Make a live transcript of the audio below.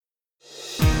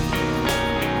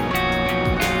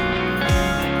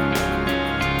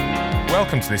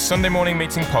Welcome to this Sunday morning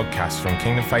meeting podcast from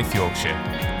Kingdom Faith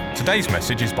Yorkshire. Today's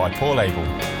message is by Paul Abel.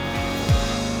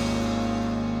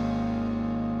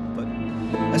 But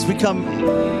as we come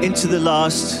into the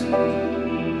last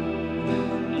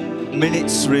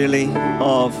minutes really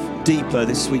of Deeper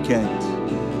this weekend,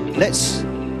 let's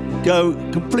go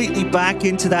completely back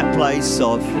into that place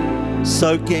of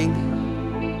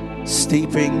soaking,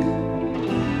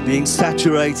 steeping, being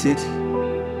saturated,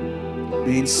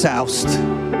 being soused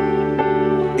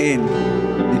in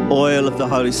the oil of the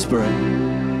Holy Spirit.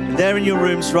 And there in your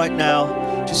rooms right now,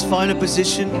 just find a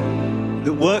position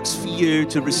that works for you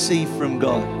to receive from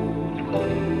God.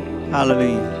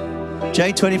 Hallelujah.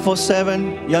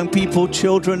 J24/7, young people,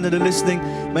 children that are listening,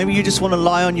 maybe you just want to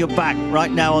lie on your back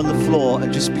right now on the floor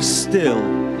and just be still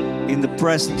in the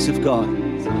presence of God.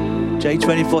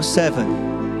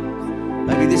 J24/7.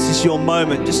 Maybe this is your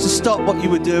moment just to stop what you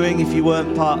were doing if you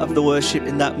weren't part of the worship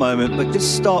in that moment, but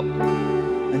just stop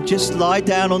and just lie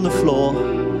down on the floor,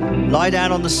 lie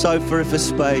down on the sofa if there's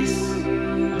space,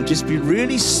 and just be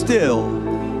really still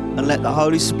and let the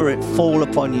Holy Spirit fall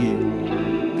upon you.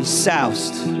 Be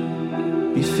soused,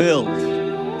 be filled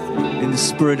in the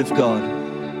Spirit of God.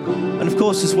 And of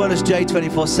course, as well as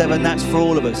J24/7, that's for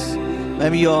all of us.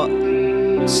 Maybe you're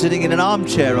sitting in an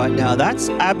armchair right now. That's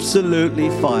absolutely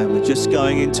fine. We're just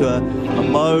going into a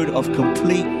mode of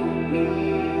complete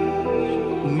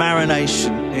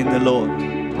marination in the Lord.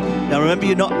 Now remember,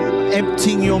 you're not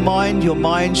emptying your mind. Your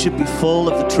mind should be full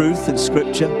of the truth and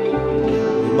Scripture.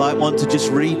 You might want to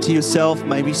just read to yourself,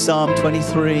 maybe Psalm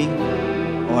 23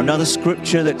 or another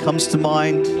Scripture that comes to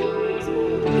mind.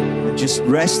 And just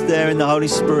rest there in the Holy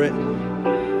Spirit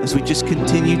as we just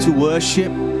continue to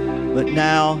worship. But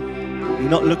now, you're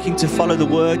not looking to follow the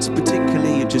words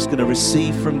particularly, you're just going to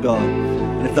receive from God.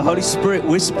 And if the Holy Spirit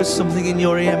whispers something in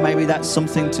your ear, maybe that's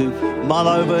something to mull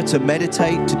over, to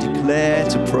meditate, to declare,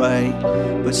 to pray.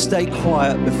 But stay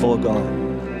quiet before God.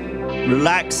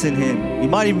 Relax in Him. You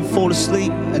might even fall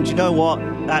asleep, and you know what?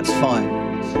 That's fine.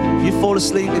 If you fall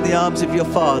asleep in the arms of your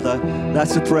Father,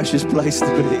 that's a precious place to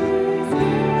be.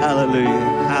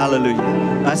 Hallelujah.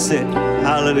 Hallelujah. That's it.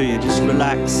 Hallelujah. Just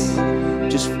relax.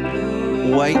 Just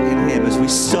wait in Him as we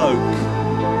soak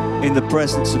in the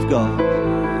presence of God. Hallelujah.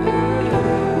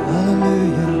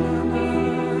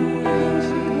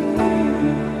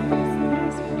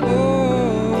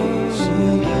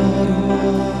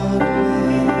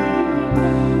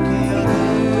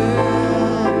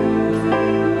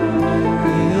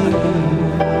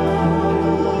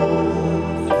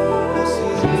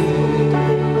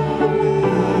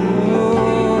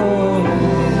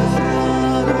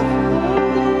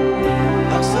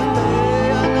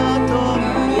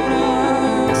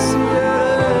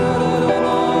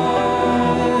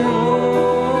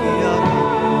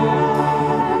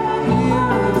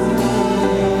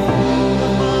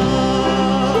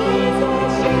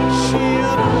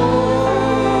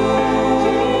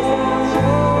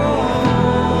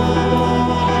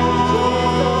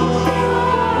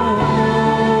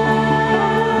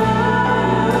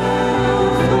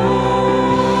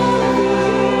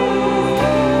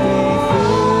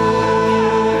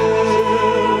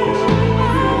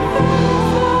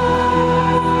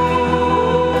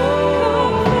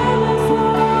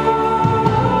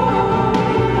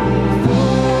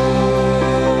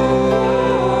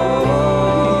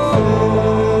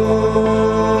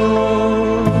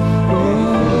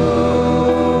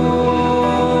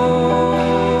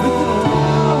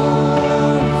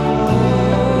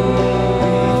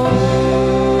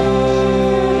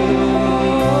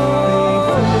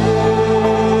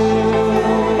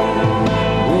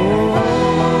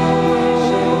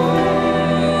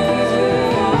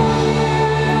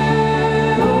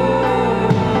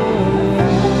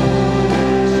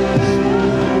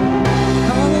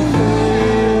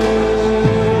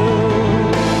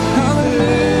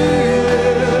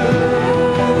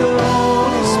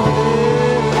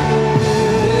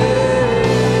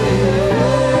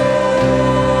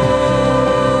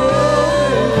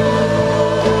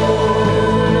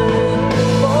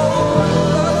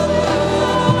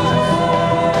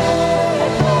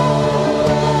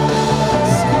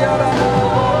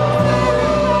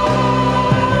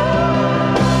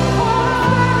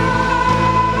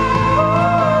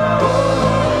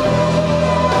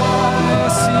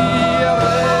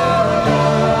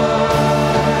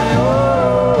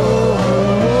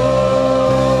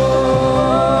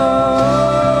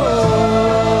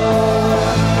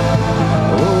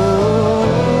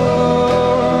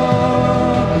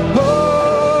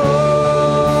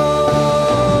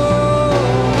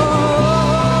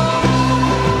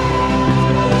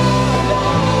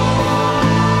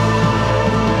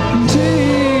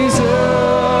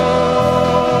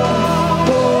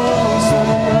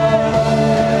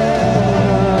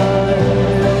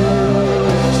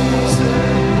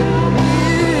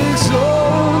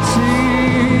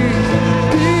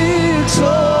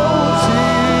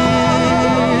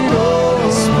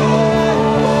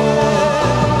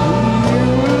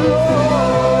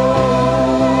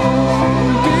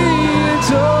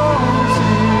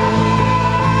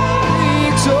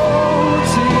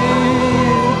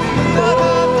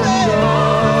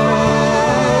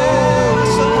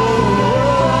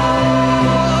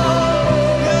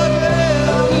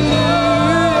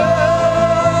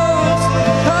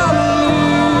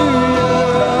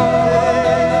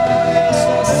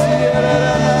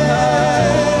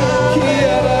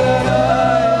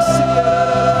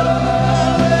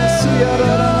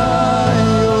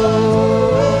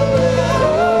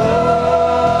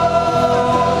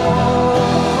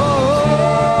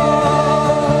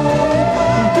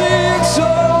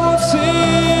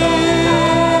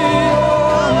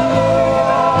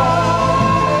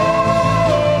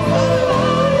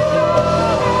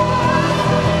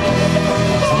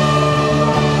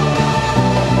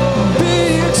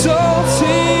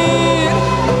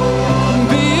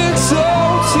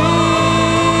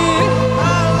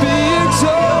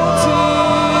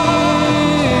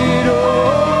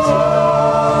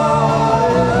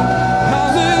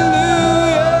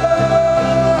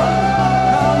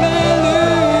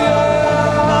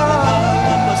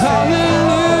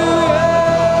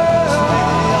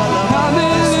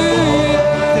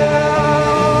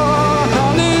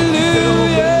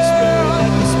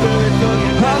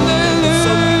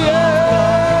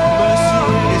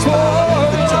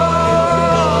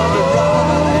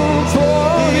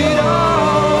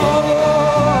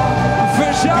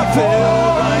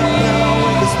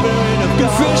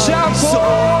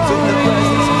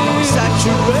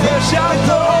 Fresh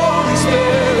outpour, Holy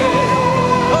Spirit.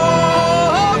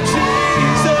 Oh,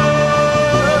 Jesus.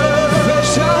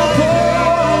 Fresh outpour.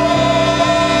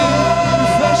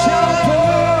 Fresh outpour.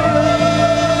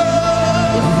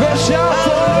 Fresh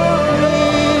outpour.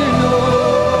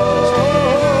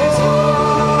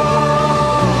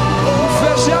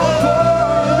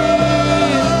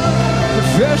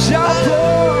 Fresh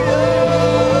outpour,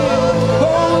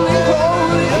 holy,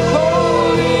 holy,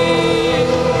 holy,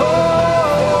 oh.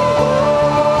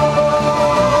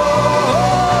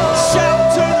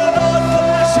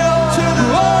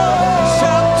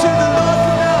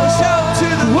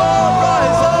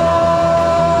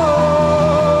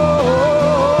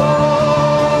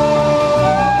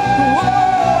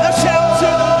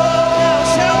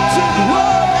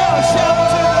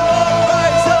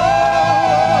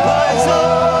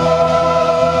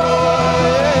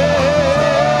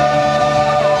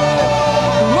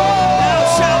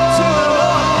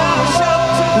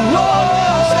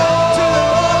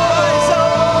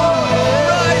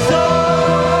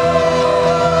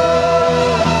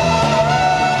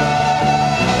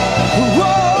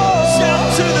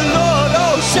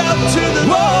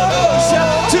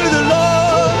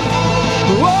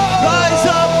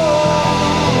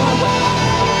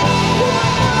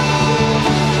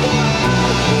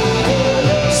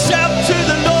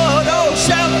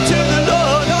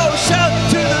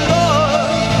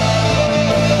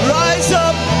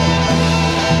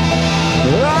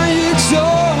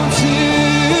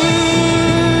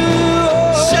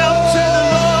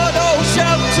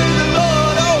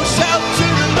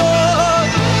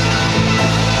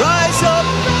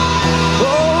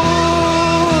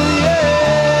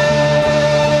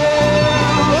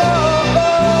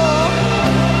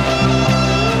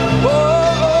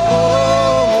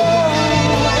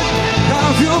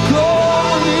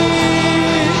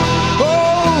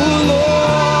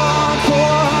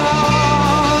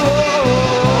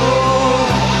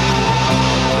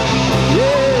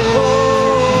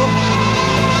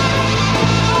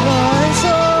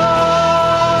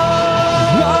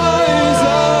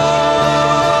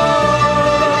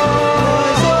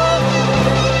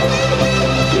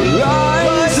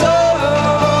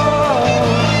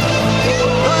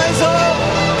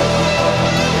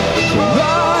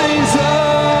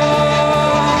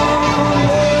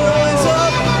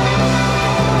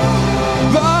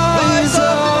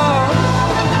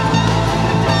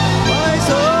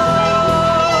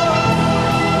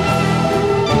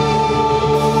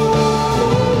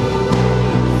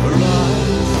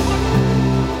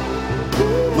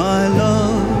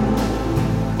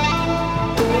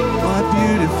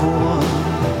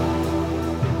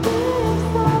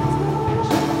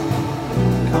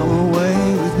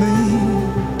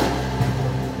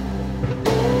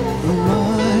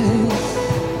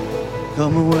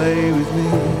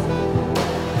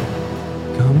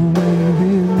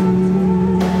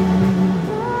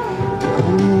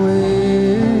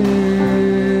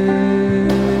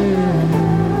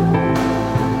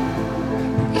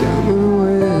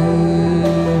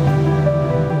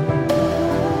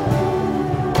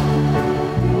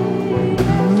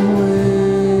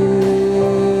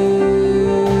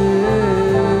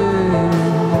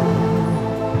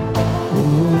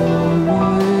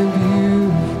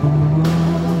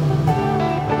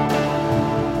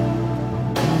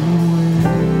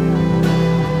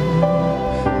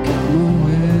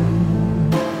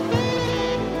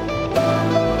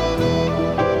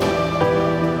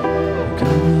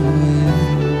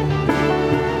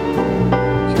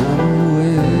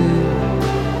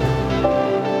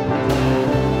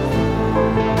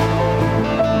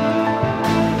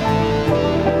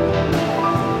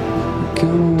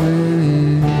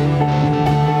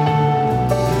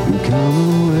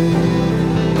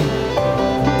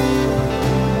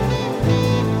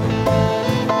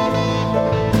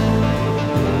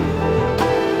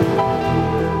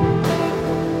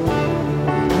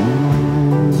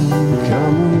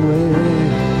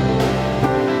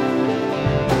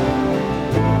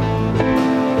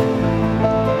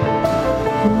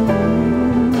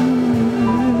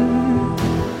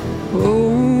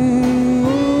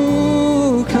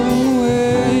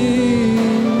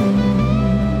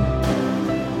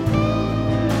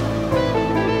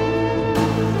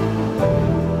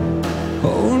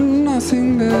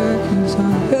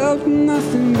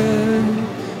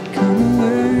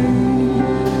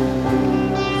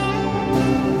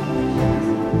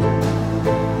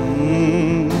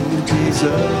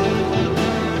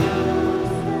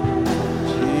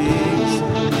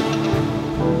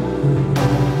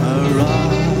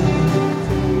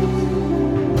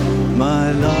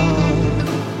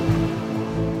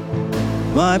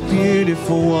 my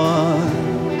beautiful one.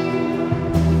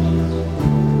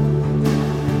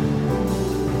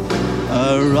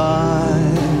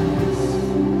 Arise,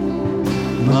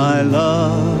 my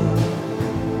love,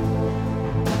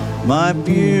 my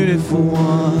beautiful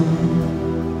one.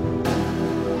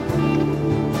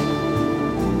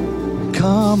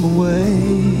 Come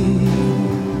away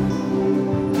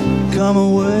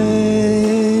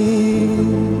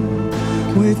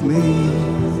with me.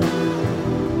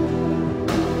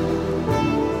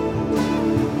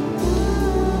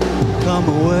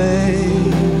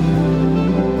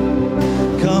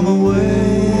 Come away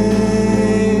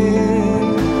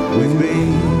with me.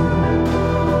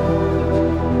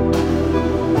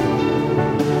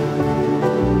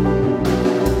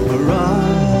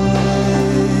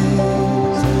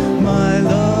 Arise, my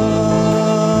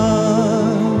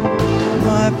love,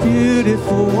 my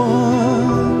beautiful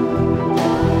one.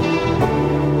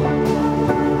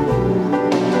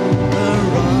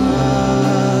 Arise,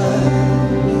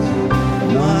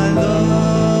 my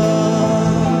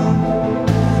love,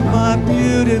 my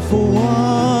beautiful one.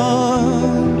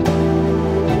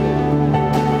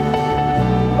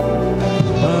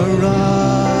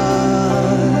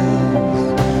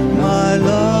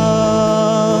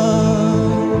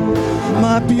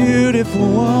 Beautiful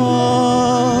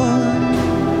one,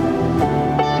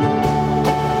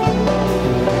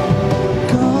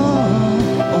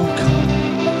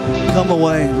 come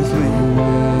away with me.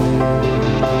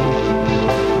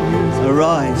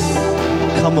 Arise,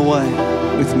 come away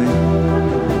with me.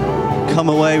 Come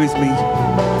away with me.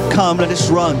 Come, let us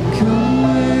run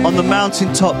on the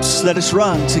mountaintops. Let us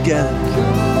run together.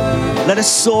 Let us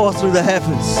soar through the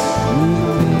heavens.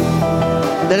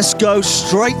 Let us go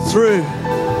straight through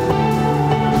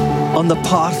on the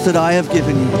path that I have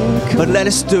given you. But let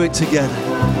us do it together.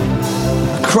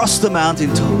 Across the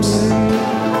mountaintops.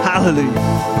 Hallelujah.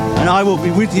 And I will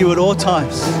be with you at all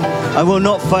times. I will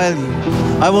not fail you.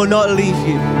 I will not leave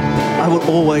you. I will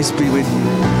always be with you.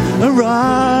 Arise,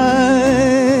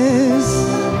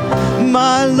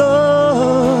 my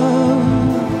love,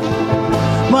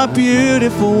 my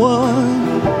beautiful one.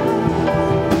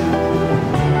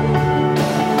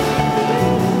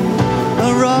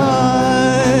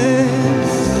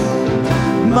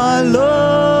 My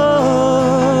love,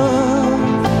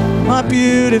 my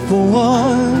beautiful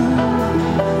one,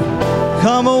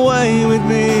 come away with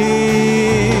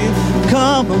me,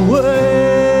 come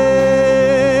away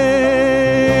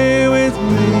with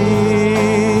me,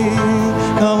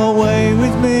 come away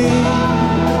with me.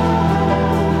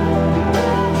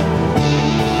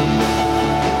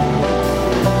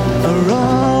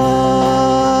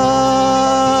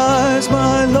 Arise,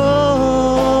 my love.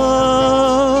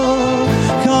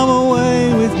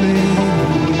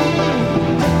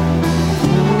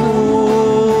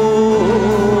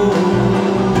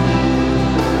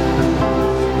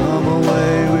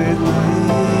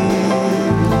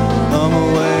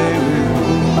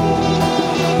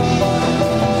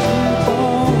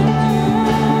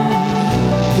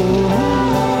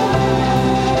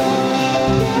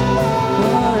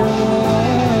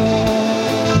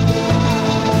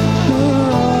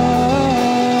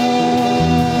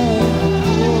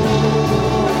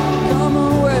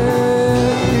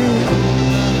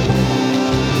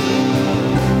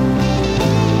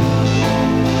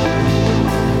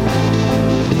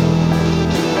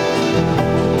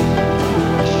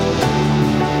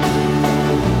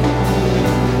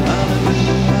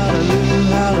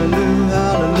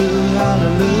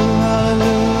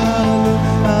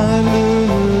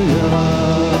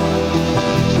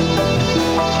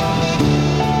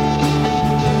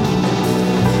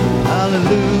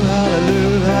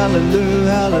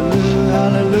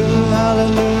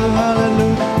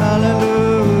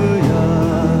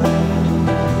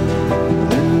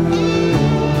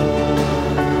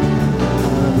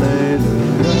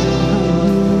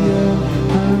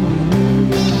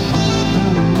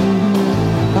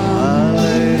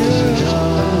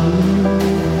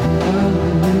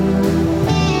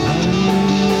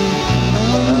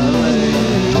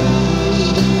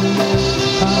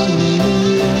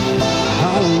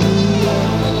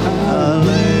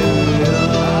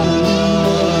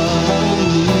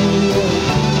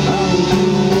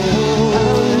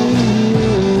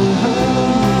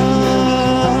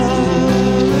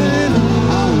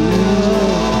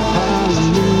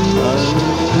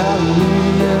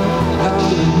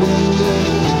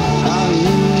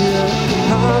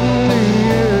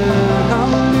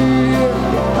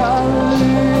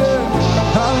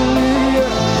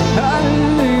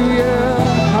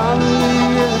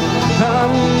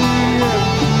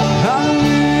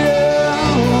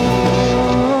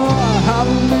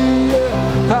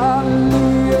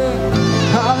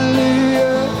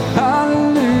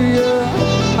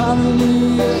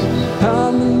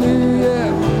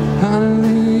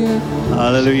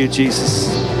 Hallelujah, Jesus.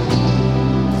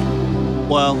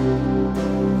 Well,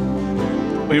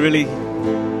 we really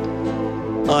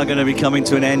are going to be coming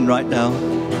to an end right now.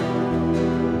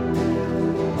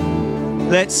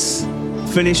 Let's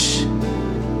finish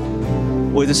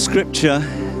with a scripture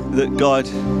that God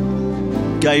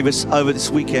gave us over this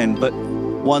weekend, but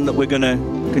one that we're going to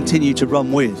continue to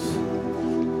run with.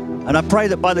 And I pray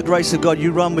that by the grace of God,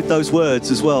 you run with those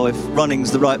words as well, if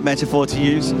running's the right metaphor to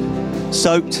use.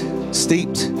 Soaked,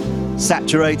 steeped,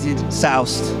 saturated,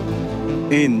 soused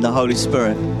in the Holy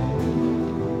Spirit.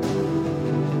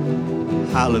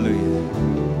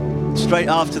 Hallelujah. Straight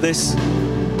after this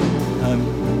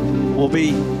will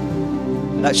be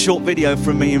that short video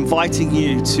from me inviting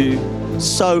you to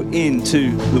sow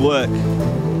into the work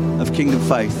of Kingdom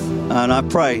Faith. And I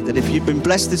pray that if you've been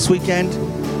blessed this weekend,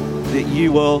 that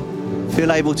you will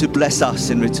feel able to bless us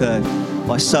in return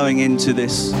by sowing into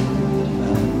this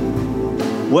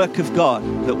work of God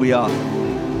that we are.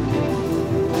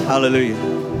 Hallelujah.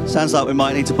 Sounds like we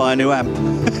might need to buy a new amp.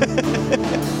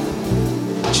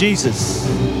 Jesus.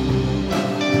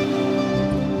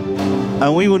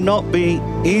 And we will not be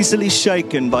easily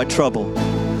shaken by trouble,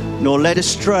 nor led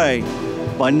astray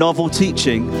by novel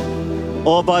teaching,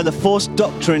 or by the false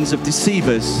doctrines of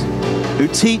deceivers who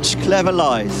teach clever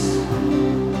lies.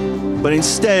 But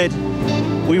instead,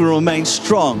 we will remain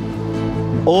strong,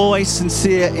 always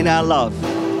sincere in our love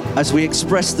as we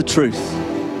express the truth.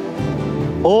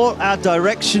 All our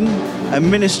direction and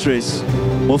ministries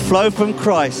will flow from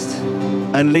Christ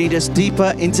and lead us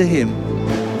deeper into Him,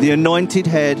 the anointed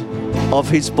head of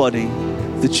His body,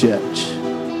 the church.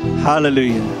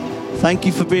 Hallelujah. Thank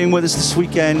you for being with us this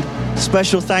weekend.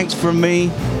 Special thanks from me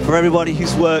for everybody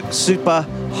who's worked super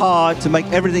hard to make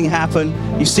everything happen.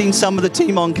 You've seen some of the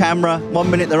team on camera. 1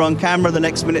 minute they're on camera, the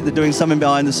next minute they're doing something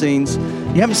behind the scenes.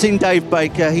 You haven't seen Dave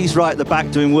Baker. He's right at the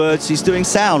back doing words. He's doing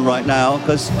sound right now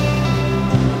because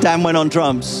Dan went on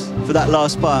drums for that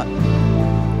last part.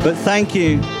 But thank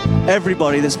you,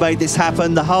 everybody that's made this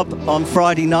happen. The Hub on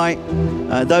Friday night,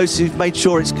 those who've made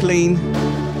sure it's clean,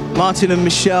 Martin and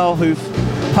Michelle who've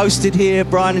hosted here,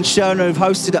 Brian and Shona who've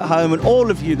hosted at home, and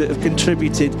all of you that have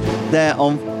contributed there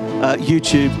on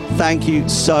YouTube. Thank you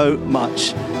so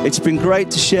much. It's been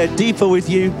great to share deeper with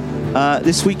you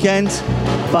this weekend,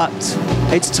 but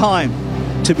it's time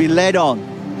to be led on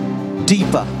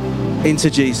deeper into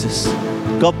Jesus.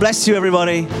 God bless you,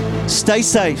 everybody. Stay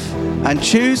safe and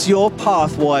choose your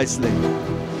path wisely.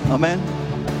 Amen.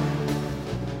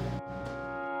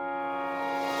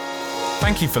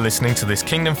 Thank you for listening to this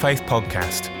Kingdom Faith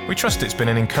podcast. We trust it's been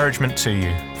an encouragement to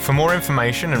you. For more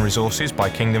information and resources by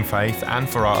Kingdom Faith and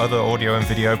for our other audio and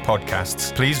video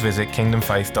podcasts, please visit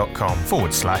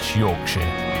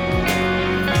kingdomfaith.com/Yorkshire.